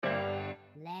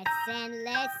Listen.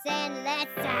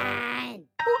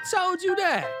 Who told you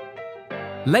that?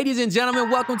 Ladies and gentlemen,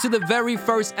 welcome to the very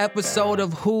first episode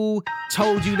of Who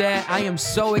Told You That? I am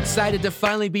so excited to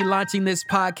finally be launching this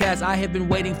podcast. I have been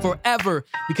waiting forever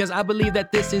because I believe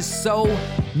that this is so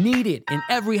needed in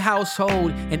every household,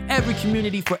 in every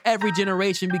community, for every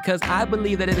generation, because I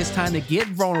believe that it is time to get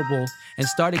vulnerable and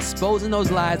start exposing those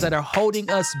lies that are holding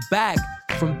us back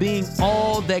from being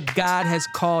all that God has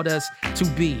called us to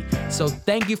be. So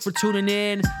thank you for tuning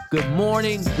in. Good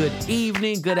morning, good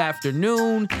evening, good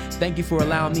afternoon. Thank you for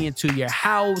allowing me into your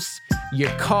house, your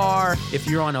car, if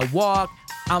you're on a walk.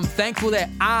 I'm thankful that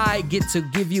I get to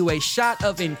give you a shot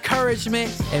of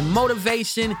encouragement and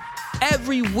motivation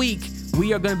every week.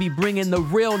 We are going to be bringing the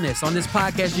realness on this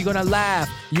podcast. You're going to laugh.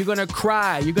 You're going to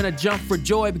cry. You're going to jump for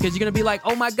joy because you're going to be like,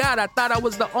 oh my God, I thought I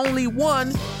was the only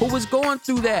one who was going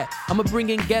through that. I'm going to bring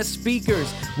in guest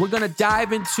speakers. We're going to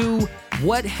dive into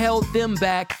what held them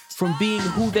back from being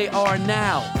who they are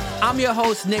now. I'm your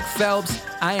host, Nick Phelps.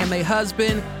 I am a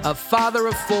husband, a father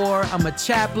of four. I'm a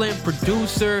chaplain,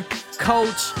 producer,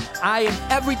 coach. I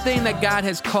am everything that God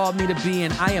has called me to be,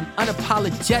 and I am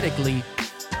unapologetically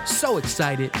so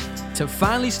excited to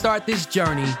finally start this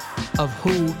journey of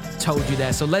Who Told You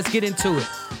That. So let's get into it.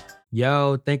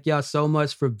 Yo, thank y'all so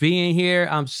much for being here.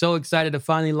 I'm so excited to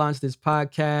finally launch this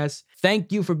podcast.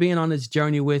 Thank you for being on this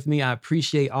journey with me. I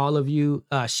appreciate all of you.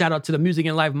 Shout out to the Music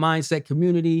and Life Mindset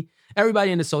community,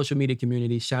 everybody in the social media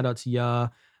community. Shout out to y'all.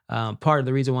 Part of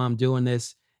the reason why I'm doing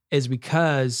this is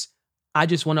because I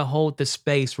just want to hold the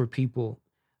space for people.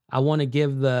 I want to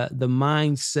give the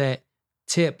mindset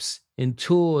tips and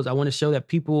tools. I want to show that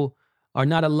people are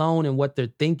not alone in what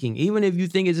they're thinking. Even if you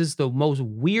think it's just the most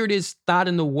weirdest thought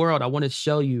in the world, I want to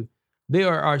show you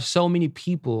there are so many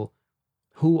people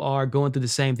who are going through the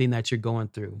same thing that you're going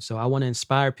through. So I want to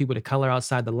inspire people to color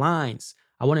outside the lines.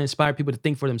 I want to inspire people to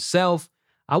think for themselves.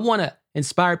 I want to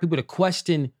inspire people to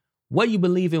question what you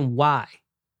believe in, why.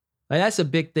 Like, that's a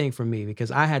big thing for me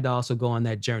because I had to also go on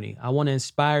that journey. I want to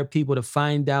inspire people to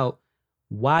find out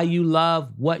why you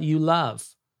love what you love.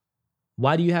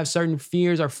 Why do you have certain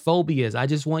fears or phobias? I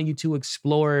just want you to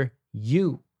explore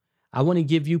you. I want to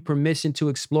give you permission to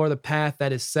explore the path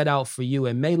that is set out for you.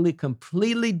 It may look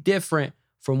completely different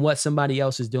from what somebody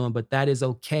else is doing, but that is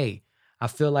okay. I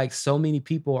feel like so many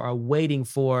people are waiting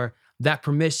for that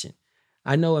permission.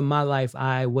 I know in my life,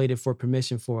 I waited for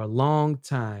permission for a long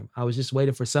time. I was just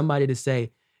waiting for somebody to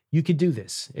say, you could do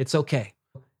this. It's okay.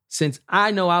 Since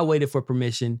I know I waited for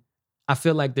permission, I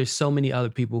feel like there's so many other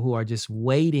people who are just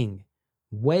waiting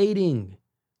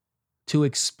to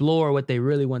explore what they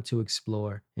really want to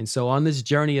explore. And so on this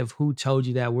journey of Who Told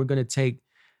You That, we're going to take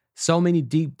so many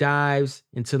deep dives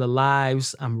into the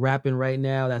lives. I'm rapping right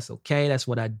now. That's okay. That's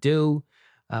what I do.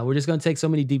 We're just going to take so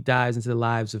many deep dives into the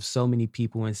lives of so many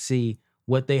people and see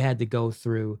what they had to go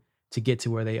through to get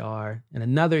to where they are. And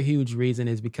another huge reason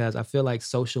is because I feel like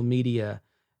social media,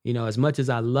 as much as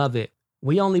I love it,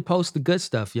 we only post the good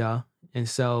stuff, y'all. And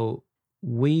so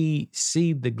we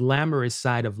see the glamorous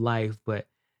side of life, but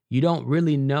you don't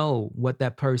really know what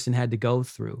that person had to go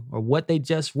through or what they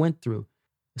just went through.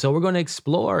 So we're going to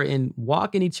explore and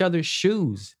walk in each other's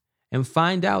shoes and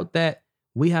find out that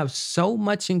we have so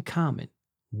much in common,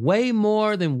 way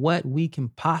more than what we can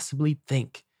possibly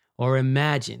think or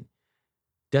imagine.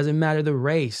 Doesn't matter the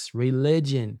race,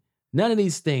 religion, none of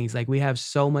these things. Like, we have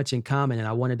so much in common. And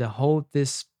I wanted to hold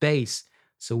this space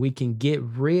so we can get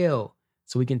real,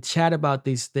 so we can chat about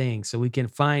these things, so we can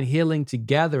find healing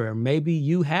together. Or maybe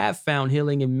you have found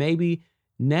healing and maybe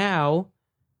now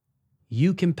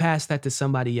you can pass that to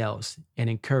somebody else and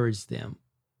encourage them.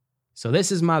 So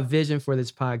this is my vision for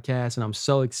this podcast, and I'm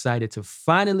so excited to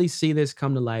finally see this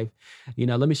come to life.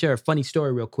 Let me share a funny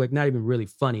story real quick. Not even really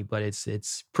funny, but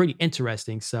it's pretty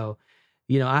interesting. So,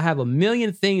 I have a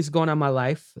million things going on in my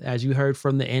life. As you heard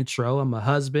from the intro, I'm a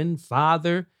husband,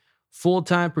 father,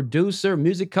 full-time producer,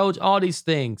 music coach, all these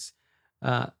things.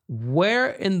 Where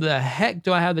in the heck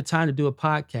do I have the time to do a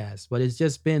podcast? But it's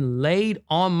just been laid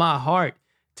on my heart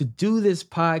to do this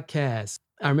podcast.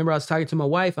 I remember I was talking to my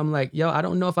wife. I'm like, yo, I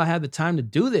don't know if I have the time to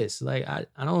do this. Like, I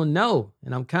don't know.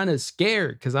 And I'm kind of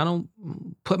scared because I don't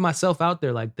put myself out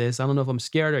there like this. I don't know if I'm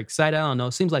scared or excited. I don't know.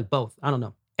 It seems like both. I don't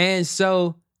know. And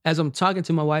so as I'm talking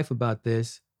to my wife about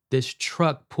this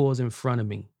truck pulls in front of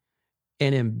me.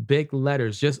 And in big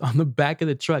letters, just on the back of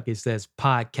the truck, it says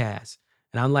podcast.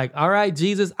 And I'm like, all right,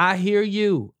 Jesus, I hear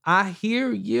you. I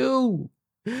hear you.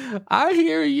 I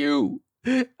hear you.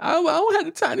 I don't have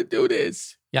the time to do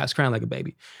this. Yeah, I was crying like a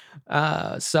baby.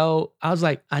 So I was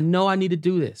like, I know I need to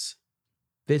do this.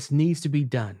 This needs to be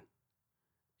done.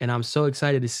 And I'm so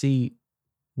excited to see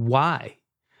why.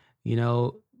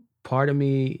 part of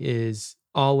me is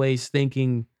always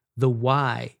thinking the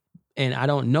why. And I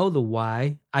don't know the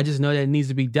why. I just know that it needs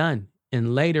to be done.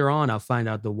 And later on, I'll find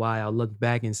out the why. I'll look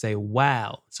back and say,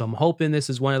 wow. So I'm hoping this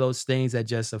is one of those things that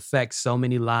just affects so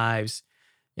many lives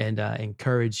and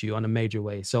encourage you on a major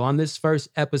way. So on this first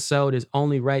episode, it's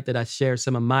only right that I share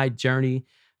some of my journey,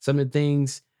 some of the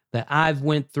things that I've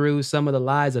went through, some of the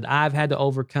lies that I've had to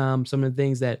overcome, some of the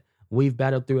things that we've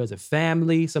battled through as a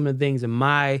family, some of the things in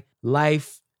my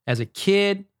life as a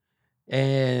kid.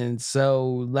 And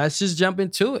so let's just jump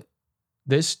into it.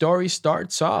 This story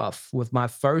starts off with my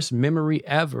first memory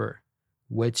ever,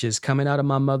 which is coming out of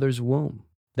my mother's womb.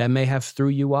 That may have threw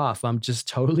you off. I'm just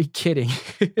totally kidding.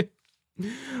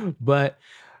 But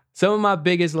some of my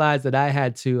biggest lies that I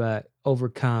had to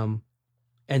overcome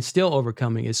and still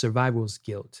overcoming is survivor's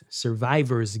guilt.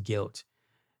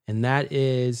 And that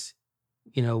is,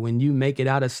 when you make it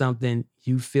out of something,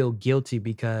 you feel guilty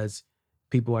because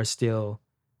people are still,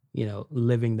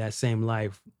 living that same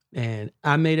life. And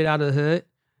I made it out of the hood.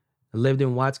 I lived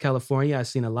in Watts, California. I've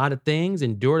seen a lot of things,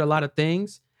 endured a lot of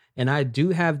things. And I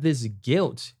do have this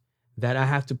guilt that I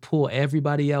have to pull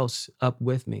everybody else up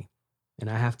with me. And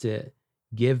I have to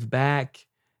give back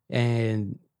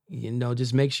and,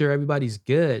 just make sure everybody's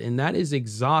good. And that is an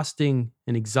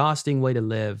exhausting way to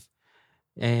live.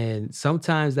 And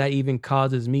sometimes that even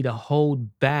causes me to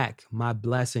hold back my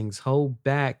blessings, hold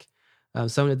back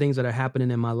some of the things that are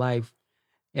happening in my life.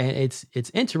 And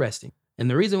it's interesting. And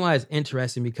the reason why it's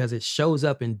interesting because it shows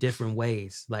up in different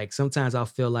ways. Like sometimes I'll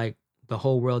feel like the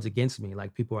whole world's against me.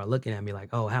 Like people are looking at me like,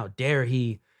 oh, how dare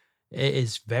he?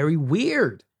 It's very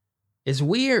weird. It's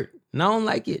weird. And I don't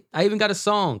like it. I even got a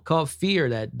song called Fear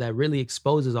that really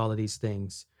exposes all of these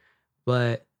things.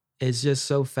 But it's just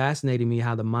so fascinating me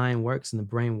how the mind works and the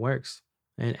brain works.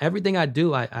 And everything I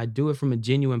do, I do it from a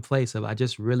genuine place of I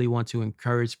just really want to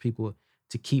encourage people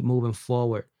to keep moving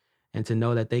forward and to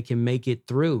know that they can make it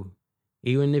through.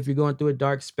 Even if you're going through a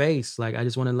dark space, like I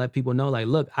just want to let people know, like,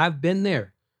 look, I've been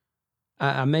there.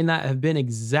 I may not have been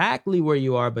exactly where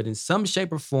you are, but in some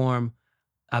shape or form,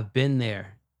 I've been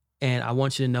there. And I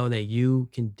want you to know that you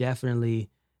can definitely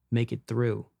make it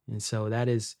through. And so that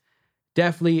is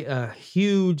definitely a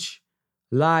huge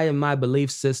lie in my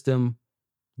belief system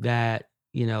that,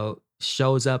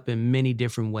 shows up in many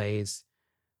different ways.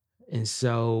 And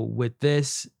so with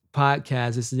this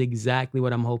podcast, this is exactly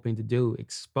what I'm hoping to do.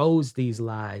 Expose these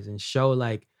lies and show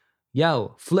like,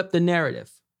 yo, flip the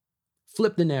narrative.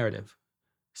 Flip the narrative.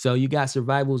 So you got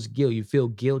survival's guilt. You feel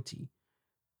guilty.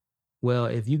 Well,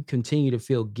 if you continue to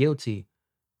feel guilty,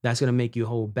 that's going to make you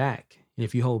hold back. And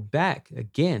if you hold back,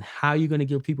 again, how are you going to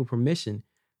give people permission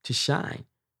to shine?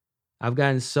 I've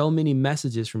gotten so many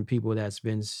messages from people that's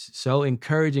been so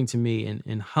encouraging to me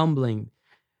and humbling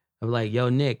of like, yo,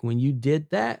 Nick, when you did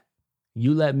that,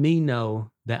 you let me know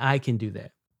that I can do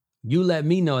that. You let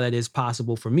me know that it's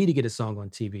possible for me to get a song on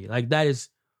TV. Like that is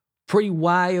pretty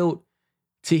wild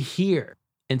to hear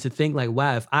and to think like,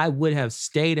 wow, if I would have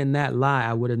stayed in that lie,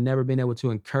 I would have never been able to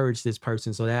encourage this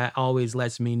person. So that always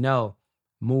lets me know,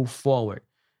 move forward,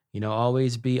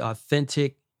 always be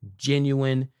authentic,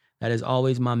 genuine. That is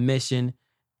always my mission.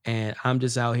 And I'm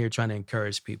just out here trying to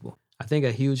encourage people. I think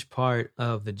a huge part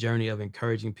of the journey of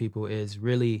encouraging people is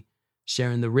really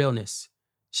sharing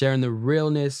sharing the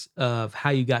realness of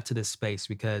how you got to this space.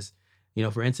 Because,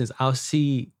 for instance, I'll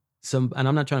see and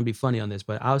I'm not trying to be funny on this,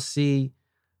 but I'll see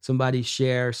somebody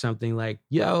share something like,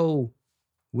 yo,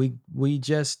 we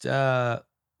just got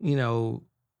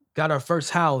our first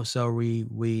house, or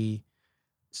we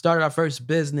started our first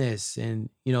business, and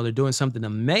they're doing something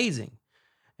amazing.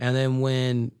 And then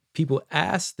when people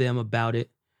ask them about it,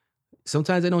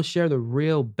 sometimes they don't share the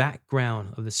real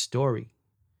background of the story.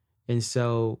 And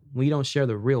so when you don't share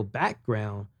the real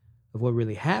background of what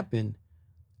really happened,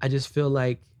 I just feel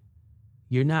like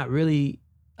you're not really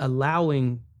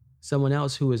allowing someone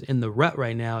else who is in the rut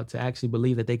right now to actually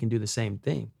believe that they can do the same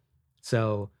thing.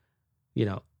 So,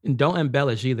 and don't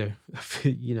embellish either.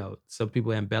 Some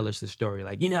people embellish the story.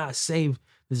 Like, I saved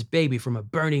this baby from a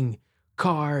burning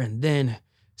car and then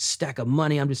stack of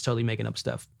money. I'm just totally making up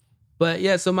stuff. But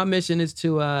yeah, so my mission is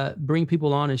to bring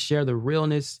people on and share the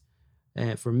realness,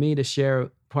 and for me to share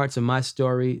parts of my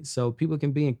story so people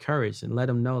can be encouraged and let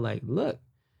them know, like, look,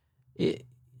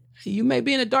 you may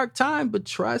be in a dark time, but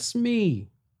trust me,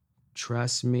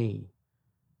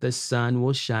 the sun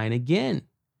will shine again.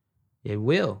 It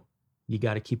will. You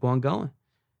got to keep on going.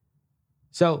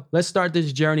 So let's start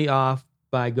this journey off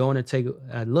by going to take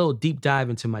a little deep dive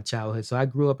into my childhood. So I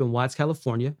grew up in Watts,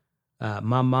 California.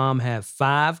 My mom had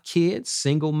 5 kids,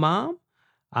 single mom.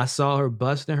 I saw her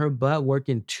busting her butt,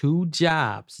 working 2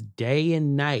 jobs, day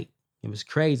and night. It was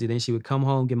crazy. Then she would come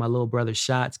home, get my little brother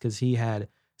shots because he had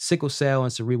sickle cell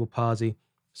and cerebral palsy.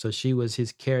 So she was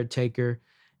his caretaker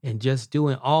and just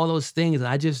doing all those things.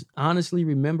 I just honestly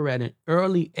remember at an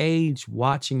early age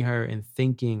watching her and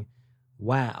thinking,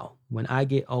 wow, when I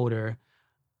get older,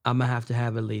 I'm gonna have to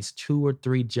have at least 2 or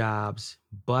 3 jobs,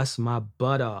 bust my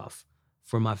butt off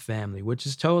for my family, which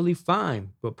is totally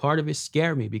fine. But part of it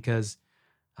scared me because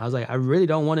I was like, I really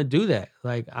don't want to do that.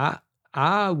 Like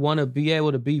I want to be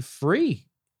able to be free.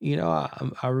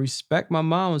 I respect my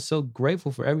mom. I'm so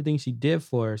grateful for everything she did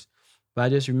for us. But I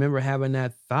just remember having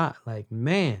that thought, like,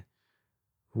 man,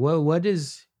 what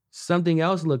does something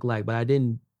else look like? But I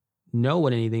didn't know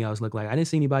what anything else looked like. I didn't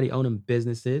see anybody owning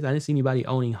businesses. I didn't see anybody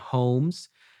owning homes.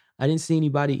 I didn't see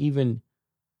anybody even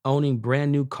owning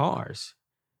brand new cars,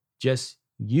 just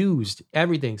used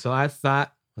everything. So I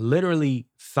thought, literally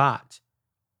thought,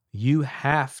 you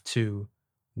have to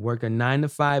work a 9 to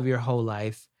 5 your whole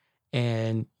life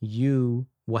and you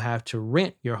will have to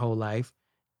rent your whole life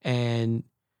and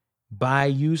buy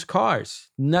used cars.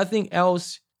 Nothing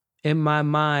else in my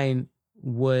mind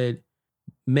would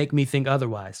make me think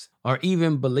otherwise or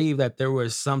even believe that there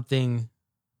was something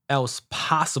else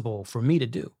possible for me to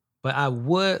do. But I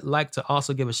would like to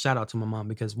also give a shout out to my mom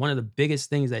because one of the biggest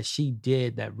things that she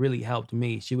did that really helped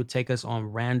me, she would take us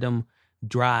on random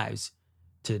drives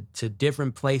to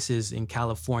different places in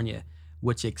California,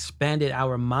 which expanded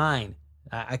our mind.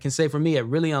 I can say for me, it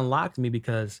really unlocked me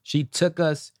because she took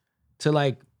us to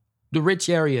like the rich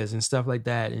areas and stuff like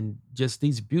that, and just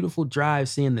these beautiful drives,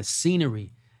 seeing the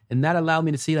scenery. And that allowed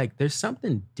me to see like there's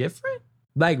something different.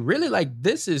 Like really, like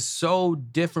this is so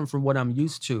different from what I'm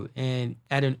used to. And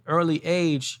at an early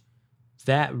age,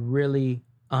 that really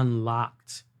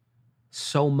unlocked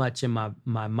so much in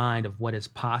my mind of what is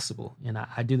possible. And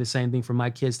I do the same thing for my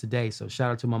kids today. So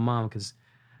shout out to my mom because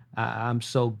I'm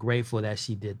so grateful that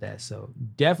she did that. So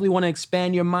definitely want to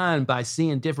expand your mind by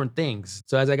seeing different things.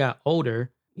 So as I got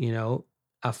older,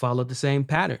 I followed the same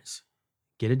patterns.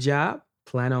 Get a job,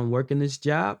 plan on working this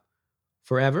job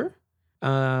forever.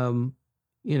 Um,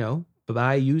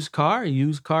 buy a used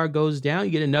car goes down,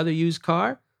 you get another used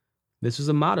car. This was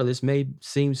a motto. This may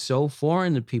seem so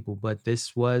foreign to people, but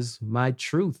this was my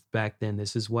truth back then.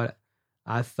 This is what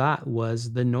I thought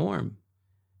was the norm.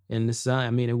 And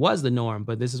it was the norm,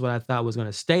 but this is what I thought was going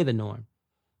to stay the norm.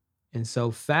 And so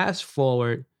fast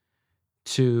forward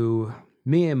to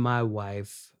me and my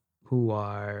wife, who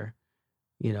are,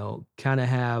 kind of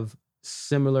have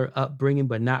similar upbringing,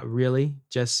 but not really,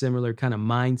 just similar kind of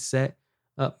mindset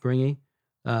upbringing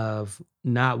of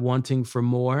not wanting for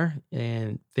more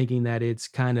and thinking that it's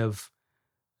kind of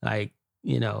like,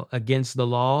 against the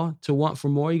law to want for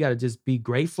more. You got to just be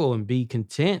grateful and be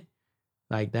content.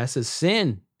 Like that's a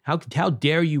sin. How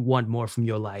dare you want more from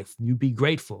your life? You be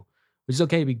grateful. It's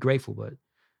okay to be grateful, but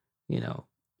you know,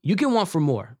 you can want for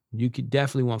more. You could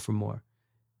definitely want for more.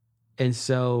 And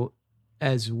so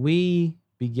as we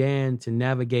began to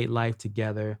navigate life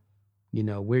together,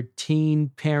 we're teen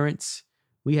parents.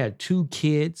 We had 2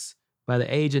 kids by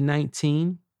the age of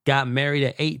 19, got married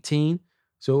at 18.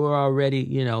 So we're already,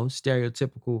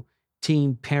 stereotypical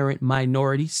teen parent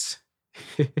minorities.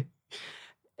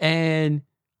 And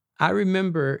I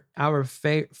remember our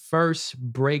first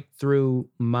breakthrough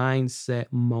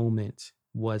mindset moment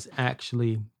was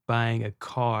actually buying a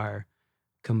car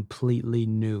completely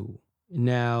new.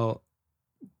 Now,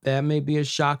 that may be a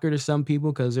shocker to some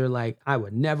people because they're like, I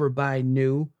would never buy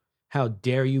new. How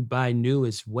dare you buy new?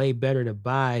 It's way better to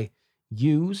buy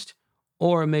used.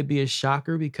 Or it may be a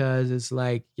shocker because it's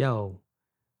like, yo,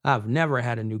 I've never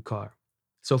had a new car.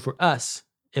 So for us,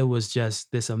 it was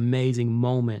just this amazing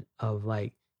moment of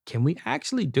like, can we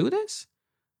actually do this?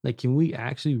 Like, can we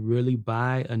actually really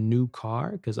buy a new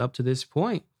car? Because up to this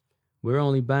point, we're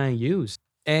only buying used.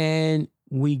 And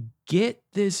we get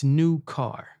this new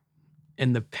car,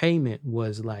 and the payment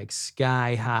was like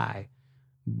sky high.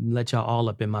 Let y'all all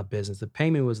up in my business. The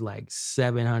payment was like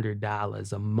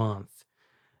 $700 a month.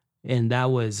 And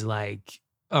that was like,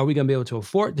 are we going to be able to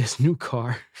afford this new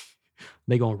car?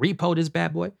 They going to repo this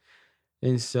bad boy?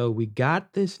 And so we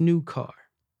got this new car.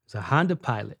 It's a Honda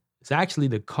Pilot. It's actually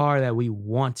the car that we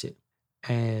wanted.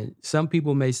 And some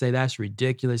people may say that's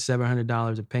ridiculous,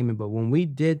 $700 a payment. But when we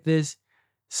did this,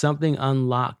 something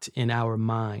unlocked in our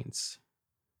minds.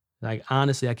 Like,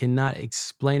 honestly, I cannot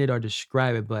explain it or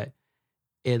describe it, but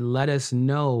it let us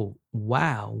know,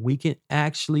 wow, we can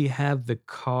actually have the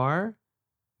car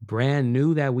brand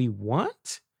new that we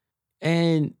want.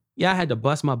 And yeah, I had to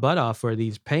bust my butt off for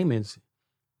these payments,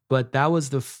 but that was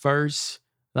the first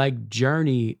like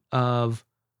journey of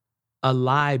a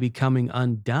lie becoming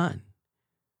undone.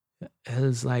 it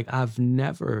was like I've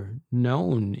never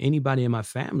known anybody in my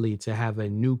family to have a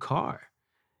new car,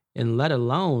 and let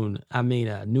alone, I mean,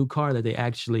 a new car that they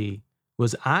actually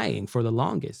was eyeing for the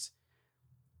longest.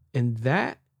 And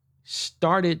that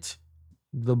started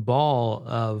the ball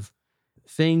of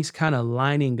things kind of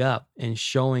lining up and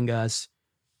showing us,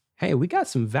 hey, we got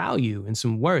some value and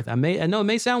some worth. I know it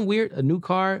may sound weird, a new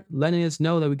car letting us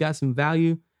know that we got some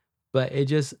value, but it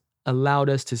just allowed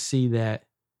us to see that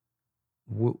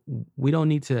w- we don't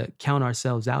need to count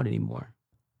ourselves out anymore.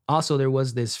 Also, there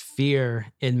was this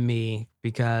fear in me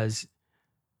because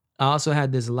I also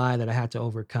had this lie that I had to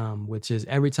overcome, which is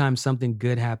every time something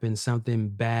good happens, something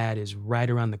bad is right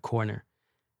around the corner.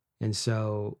 And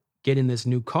so getting this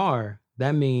new car,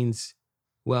 that means,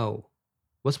 whoa,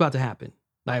 what's about to happen?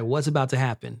 Like, what's about to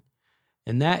happen?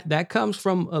 And that comes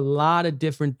from a lot of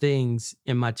different things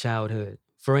in my childhood.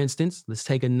 For instance, let's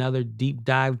take another deep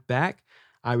dive back.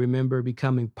 I remember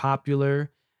becoming popular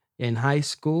in high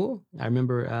school. I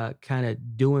remember kind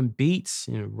of doing beats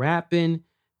and rapping,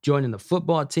 joining the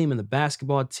football team and the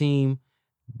basketball team.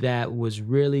 That was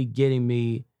really getting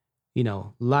me, a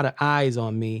lot of eyes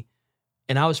on me.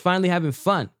 And I was finally having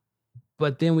fun.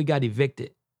 But then we got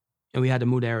evicted and we had to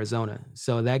move to Arizona.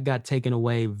 So that got taken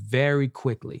away very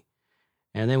quickly.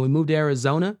 And then we moved to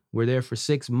Arizona. We're there for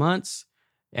 6 months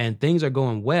and things are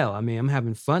going well. I mean, I'm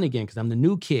having fun again because I'm the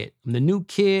new kid. I'm the new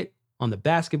kid on the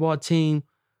basketball team.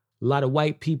 A lot of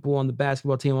white people on the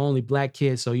basketball team, only black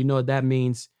kids. So you know what that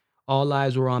means. All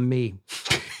eyes were on me.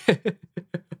 I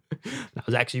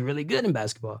was actually really good in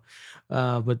basketball.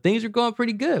 But things were going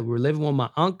pretty good. We were living with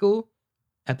my uncle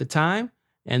at the time.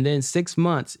 And then 6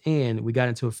 months in, we got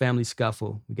into a family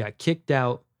scuffle. We got kicked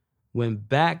out, went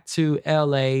back to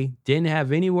LA, didn't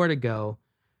have anywhere to go.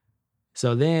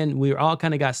 So then we all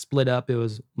kind of got split up. It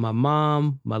was my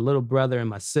mom, my little brother, and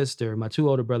my sister. My two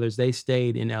older brothers, they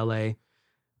stayed in LA.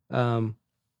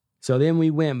 So then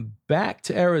we went back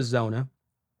to Arizona,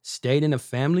 stayed in a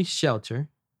family shelter.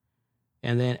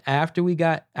 And then after we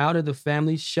got out of the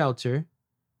family shelter,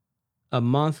 a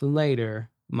month later,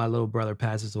 my little brother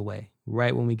passes away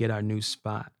right when we get our new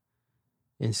spot.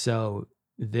 And so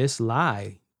this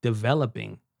lie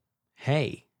developing,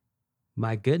 hey,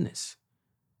 my goodness,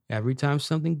 every time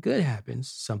something good happens,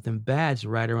 something bad's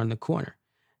right around the corner.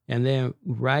 And then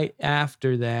right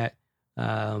after that,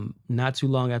 not too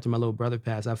long after my little brother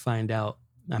passed, I find out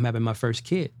I'm having my first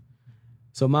kid.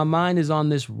 So my mind is on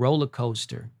this roller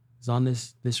coaster. It's on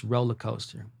this roller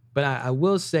coaster. But I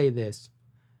will say this,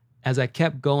 as I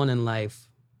kept going in life,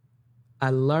 I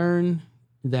learned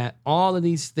that all of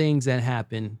these things that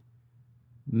happened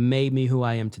made me who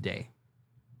I am today.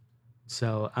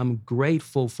 So I'm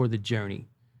grateful for the journey.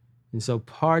 And so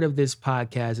part of this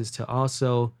podcast is to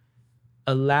also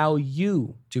allow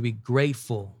you to be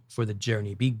grateful for the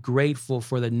journey. Be grateful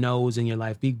for the no's in your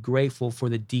life. Be grateful for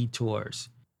the detours.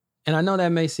 And I know that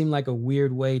may seem like a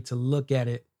weird way to look at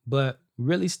it, but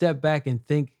really step back and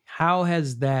think, how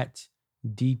has that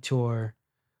detour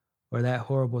or that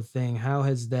horrible thing, how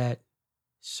has that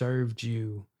served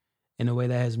you in a way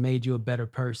that has made you a better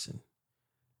person?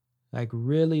 Like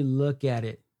really look at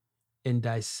it and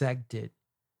dissect it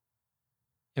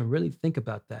and really think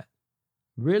about that.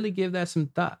 Really give that some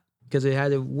thought. Because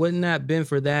it wouldn't have been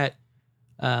for that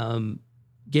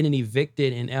getting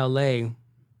evicted in LA,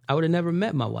 I would have never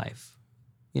met my wife.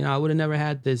 I would have never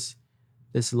had this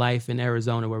life in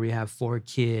Arizona where we have 4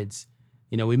 kids.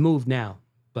 We moved now,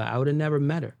 but I would have never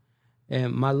met her.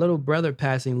 And my little brother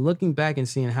passing, looking back and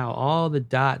seeing how all the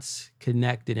dots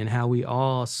connected and how we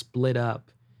all split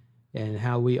up and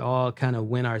how we all kind of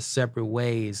went our separate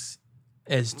ways,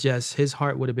 as just his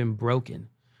heart would have been broken.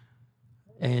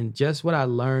 And just what I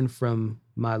learned from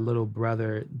my little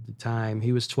brother at the time,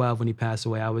 he was 12 when he passed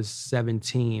away. I was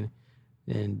 17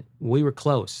 and we were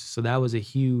close. So that was a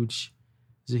huge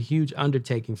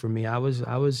undertaking for me. I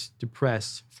was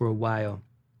depressed for a while.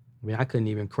 I mean, I couldn't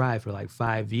even cry for like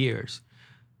 5 years,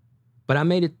 but I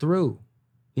made it through.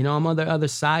 I'm on the other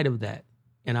side of that.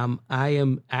 And I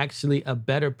am actually a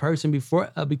better person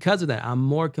because of that. I'm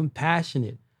more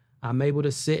compassionate. I'm able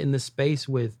to sit in the space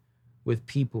with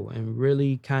people and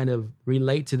really kind of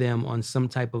relate to them on some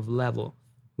type of level,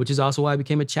 which is also why I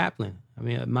became a chaplain. I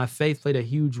mean, my faith played a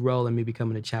huge role in me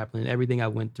becoming a chaplain and everything I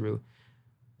went through.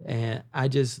 And I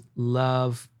just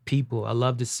love people. I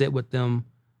love to sit with them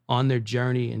on their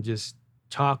journey and just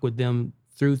talk with them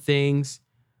through things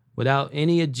without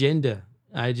any agenda.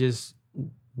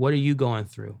 What are you going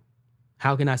through?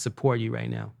 How can I support you right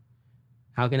now?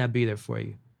 How can I be there for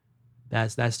you?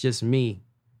 That's just me.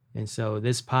 And so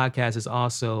this podcast is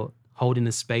also holding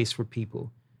the space for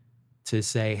people to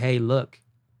say, hey, look,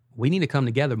 we need to come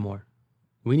together more.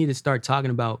 We need to start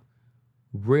talking about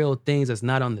real things that's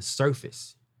not on the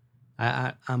surface.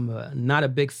 I'm not a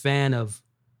big fan of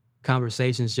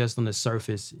conversations just on the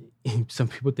surface. Some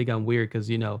people think I'm weird because,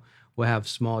 we'll have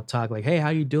small talk like, hey, how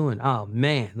you doing? Oh,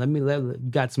 man, you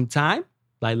got some time?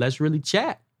 Like, let's really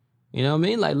chat. You know what I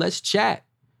mean? Like, let's chat.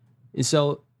 And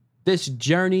so this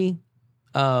journey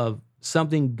of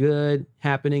something good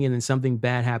happening and then something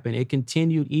bad happened, it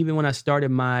continued even when I started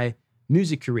my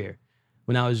music career,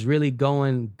 when I was really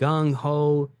going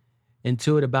gung-ho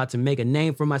into it, about to make a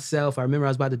name for myself. I remember I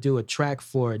was about to do a track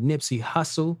for Nipsey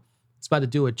Hussle. I was about to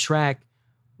do a track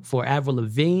for Avril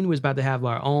Lavigne. We was about to have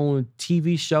our own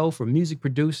TV show for music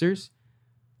producers.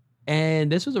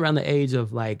 And this was around the age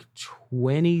of like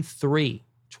 23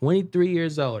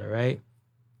 years old, right?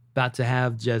 About to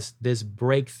have just this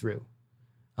breakthrough.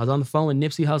 I was on the phone with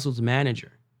Nipsey Hussle's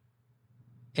manager.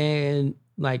 And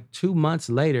like 2 months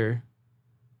later,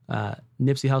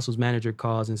 Nipsey Hussle's manager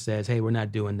calls and says, hey, we're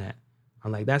not doing that.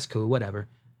 I'm like, that's cool, whatever.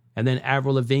 And then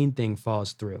Avril Lavigne thing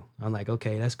falls through. I'm like,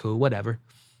 okay, that's cool, whatever.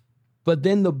 But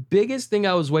then the biggest thing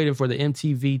I was waiting for, the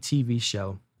MTV TV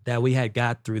show that we had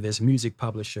got through this music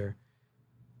publisher.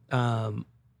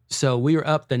 So we were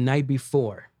up the night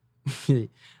before.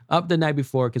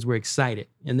 Because we're excited.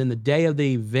 And then the day of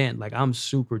the event, like I'm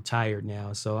super tired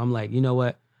now. So I'm like, you know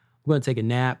what? I'm going to take a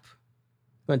nap.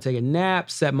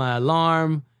 Set my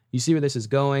alarm. You see where this is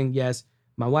going? Yes.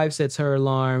 My wife sets her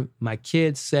alarm. My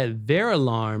kids set their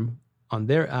alarm on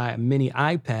their mini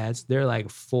iPads. They're like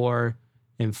 4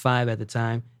 and 5 at the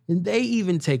time. And they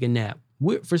even take a nap.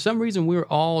 For some reason, we were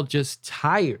all just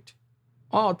tired.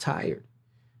 All tired.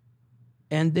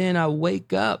 And then I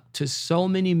wake up to so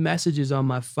many messages on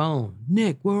my phone.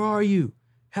 Nick, where are you?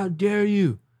 How dare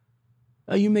you?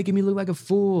 Are you making me look like a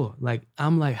fool? Like,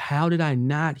 I'm like, how did I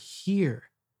not hear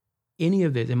any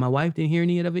of this? And my wife didn't hear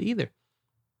any of it either.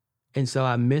 And so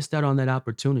I missed out on that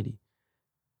opportunity.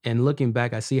 And looking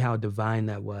back, I see how divine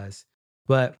that was.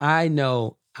 But I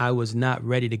know I was not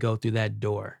ready to go through that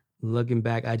door. Looking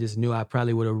back, I just knew I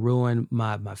probably would have ruined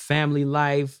my family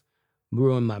life,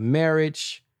 ruined my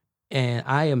marriage. And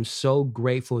I am so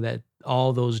grateful that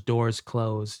all those doors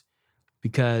closed,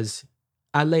 because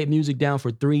I laid music down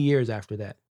for 3 years after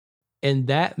that. And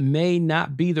that may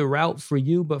not be the route for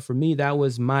you, but for me, that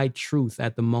was my truth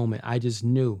at the moment. I just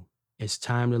knew it's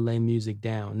time to lay music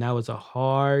down. Now, it's a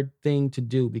hard thing to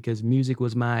do because music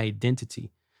was my identity.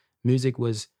 It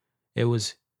was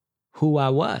who I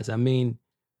was. I mean,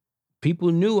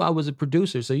 people knew I was a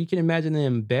producer. So you can imagine the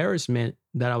embarrassment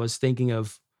that I was thinking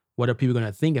of. What are people going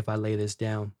to think if I lay this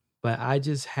down? But I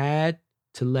just had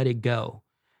to let it go.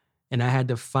 And I had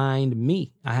to find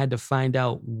me. I had to find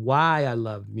out why I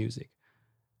love music.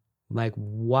 Like,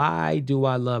 why do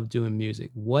I love doing music?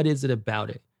 What is it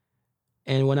about it?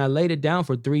 And when I laid it down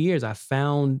for 3 years, I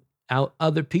found out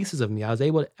other pieces of me. I was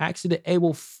able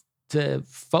to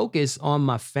focus on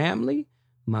my family,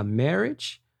 my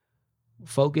marriage,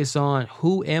 focus on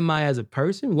who am I as a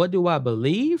person? What do I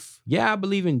believe? Yeah, I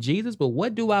believe in Jesus, but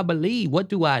what do I believe? What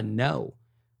do I know?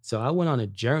 So I went on a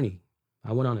journey.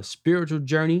 I went on a spiritual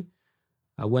journey.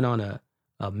 I went on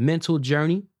a mental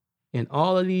journey. And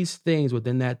all of these things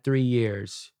within that 3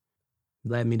 years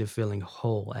led me to feeling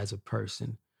whole as a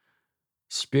person.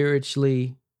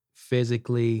 Spiritually,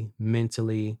 physically,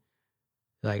 mentally.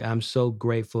 Like, I'm so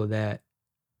grateful that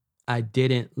I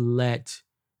didn't let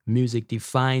music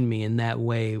define me in that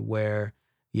way where,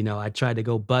 I tried to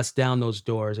go bust down those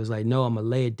doors. It's like, no, I'm going to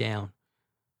lay it down.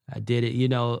 I did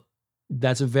it,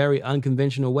 that's a very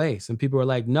unconventional way. Some people are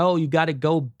like, no, you got to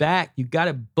go back. You got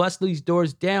to bust these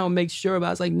doors down, make sure. But I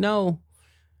was like, no,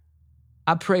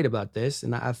 I prayed about this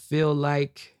and I feel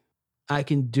like I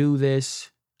can do this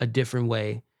a different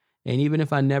way. And even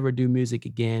if I never do music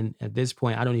again, at this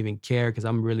point, I don't even care because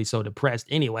I'm really so depressed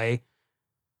anyway.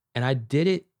 And I did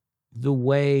it the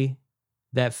way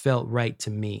that felt right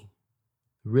to me,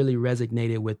 really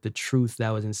resonated with the truth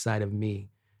that was inside of me.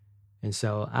 And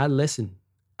so I listened.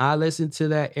 I listened to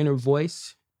that inner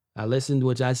voice. I listened,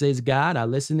 which I say is God. I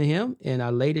listened to him and I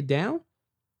laid it down.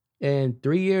 And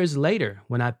 3 years later,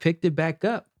 when I picked it back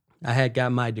up, I had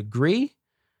got my degree.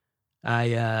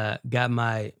 I got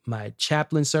my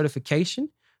chaplain certification.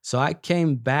 So I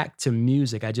came back to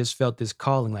music. I just felt this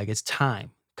calling, like it's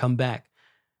time, come back.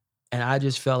 And I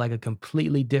just felt like a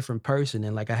completely different person.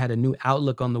 And like I had a new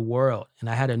outlook on the world. And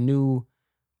I had a new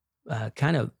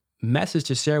kind of message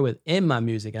to share within my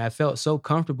music. And I felt so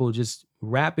comfortable just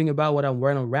rapping about what I'm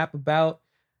going to rap about.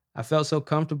 I felt so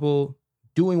comfortable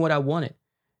doing what I wanted.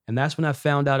 And that's when I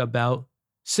found out about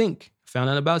sync. Found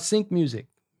out about sync music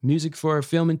for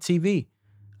film and TV.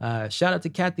 Shout out to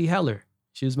Kathy Heller.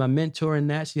 She was my mentor in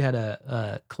that. She had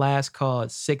a class called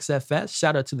 6FS.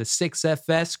 Shout out to the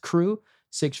 6FS crew,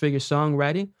 Six Figure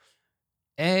Songwriting.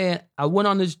 And I went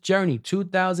on this journey,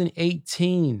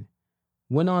 2018.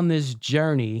 Went on this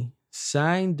journey,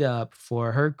 signed up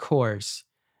for her course,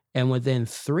 and within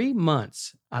 3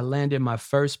 months, I landed my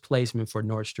first placement for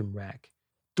Nordstrom Rack.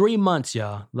 3 months,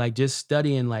 y'all, like just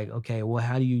studying, like, okay, well,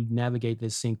 how do you navigate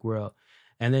this sync world?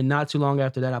 And then not too long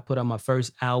after that, I put out my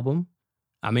first album.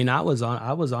 I mean, I was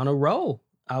on a roll.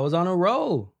 I was on a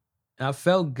roll. I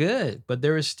felt good, but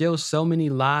there were still so many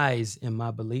lies in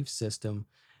my belief system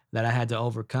that I had to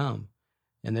overcome.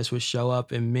 And this would show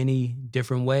up in many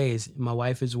different ways. My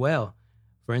wife as well.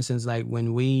 For instance, like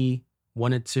when we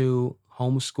wanted to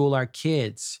homeschool our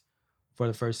kids for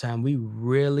the first time, we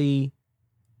really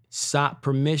sought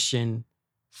permission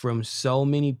from so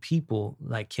many people.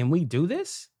 Like, can we do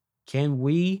this? Can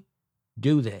we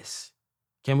do this?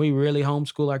 Can we really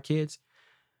homeschool our kids?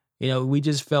 You know, we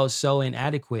just felt so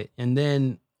inadequate. And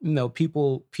then, you know,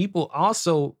 people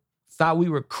also thought we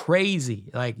were crazy.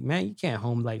 Like, man, you can't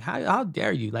home. Like, how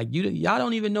dare you? Like, y'all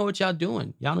don't even know what y'all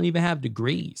doing. Y'all don't even have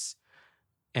degrees.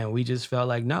 And we just felt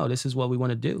like, no, this is what we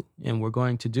want to do. And we're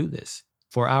going to do this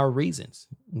for our reasons.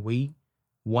 We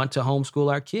want to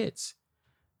homeschool our kids.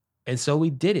 And so we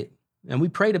did it. And we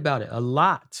prayed about it a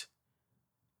lot.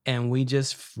 And we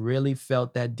just really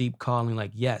felt that deep calling,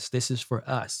 like, yes, this is for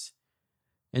us.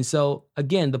 And so,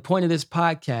 again, the point of this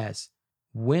podcast,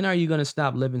 when are you going to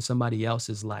stop living somebody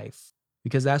else's life?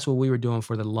 Because that's what we were doing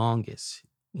for the longest.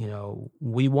 You know,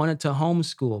 we wanted to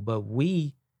homeschool, but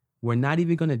we were not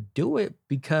even going to do it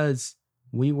because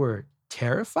we were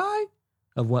terrified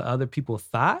of what other people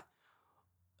thought,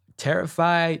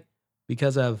 terrified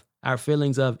because of our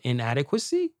feelings of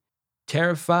inadequacy,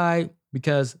 terrified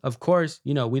because, of course,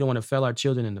 you know, we don't want to fail our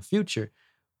children in the future.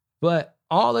 But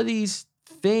all of these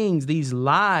things, these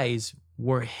lies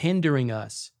were hindering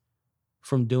us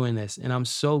from doing this. And I'm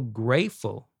so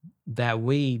grateful that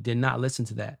we did not listen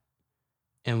to that.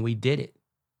 And we did it.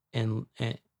 And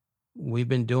we've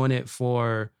been doing it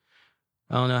for,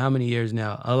 I don't know how many years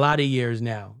now, a lot of years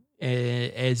now.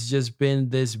 And it's just been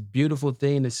this beautiful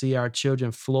thing to see our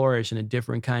children flourish in a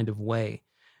different kind of way.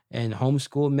 And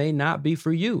homeschool may not be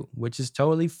for you, which is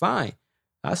totally fine.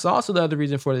 That's also the other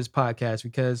reason for this podcast,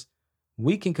 because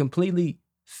we can completely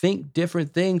think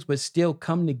different things, but still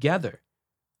come together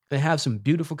and have some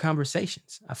beautiful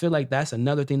conversations. I feel like that's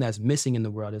another thing that's missing in the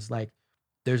world. It's like,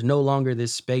 there's no longer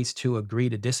this space to agree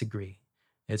to disagree.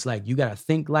 It's like, you got to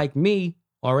think like me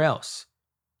or else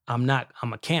I'm going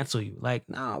to cancel you. Like,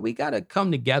 no, we got to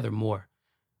come together more.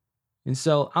 And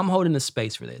so I'm holding the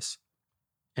space for this.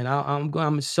 And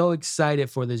I'm so excited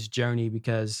for this journey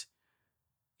because,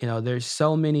 you know, there's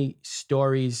so many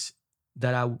stories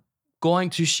that I'm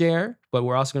going to share, but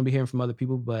we're also going to be hearing from other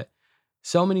people. But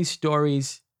so many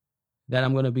stories that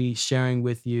I'm going to be sharing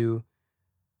with you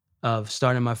of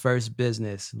starting my first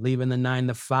business, leaving the 9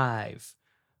 to 5,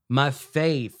 my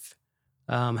faith,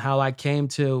 how I came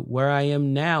to where I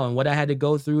am now and what I had to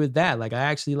go through with that. Like, I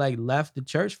actually left the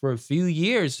church for a few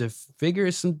years to figure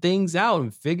some things out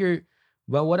and figure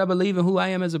about what I believe and who I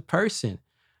am as a person.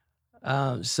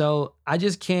 So I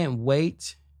just can't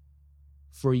wait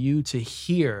for you to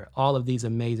hear all of these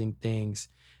amazing things.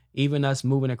 Even us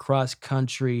moving across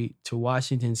country to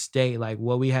Washington State, like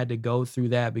what we had to go through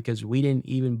that because we didn't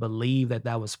even believe that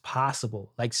that was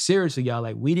possible. Like, seriously, y'all,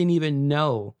 like we didn't even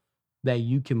know that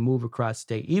you can move across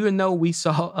state. Even though we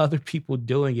saw other people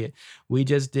doing it, we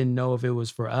just didn't know if it was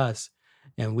for us.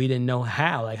 And we didn't know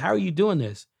how. Like, how are you doing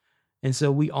this? And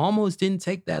so we almost didn't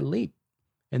take that leap.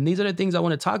 And these are the things I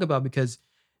want to talk about because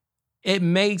it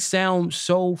may sound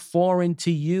so foreign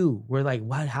to you. We're like,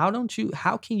 what? How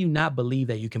can you not believe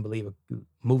that you can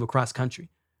move across country?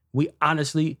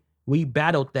 We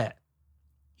battled that.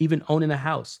 Even owning a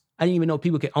house. I didn't even know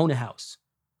people could own a house.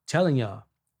 I'm telling y'all,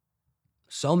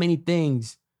 so many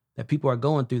things that people are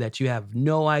going through that you have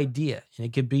no idea. And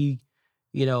it could be,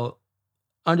 you know,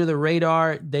 under the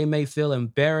radar. They may feel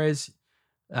embarrassed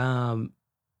to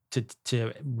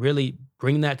really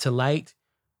bring that to light.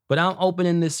 But I'm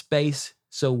opening this space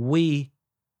so we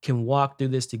can walk through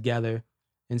this together.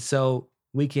 And so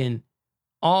we can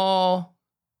all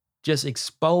just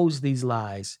expose these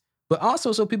lies, but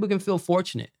also so people can feel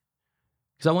fortunate.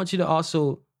 Because I want you to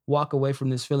also walk away from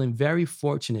this feeling very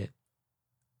fortunate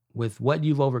with what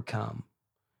you've overcome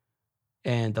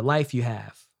and the life you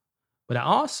have. But I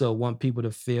also want people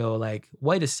to feel like,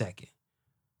 wait a second,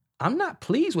 I'm not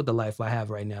pleased with the life I have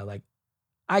right now. Like,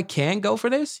 I can go for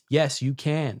this? Yes, you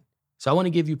can. So I want to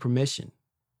give you permission.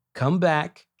 Come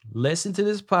back, listen to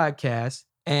this podcast,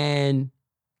 and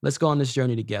let's go on this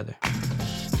journey together.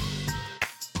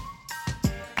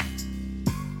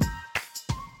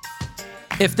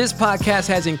 If this podcast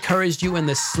has encouraged you in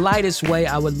the slightest way,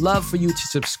 I would love for you to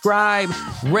subscribe,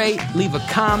 rate, leave a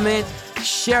comment,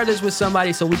 share this with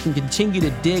somebody so we can continue to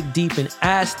dig deep and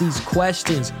ask these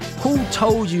questions. Who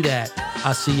told you that?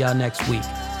 I'll see y'all next week.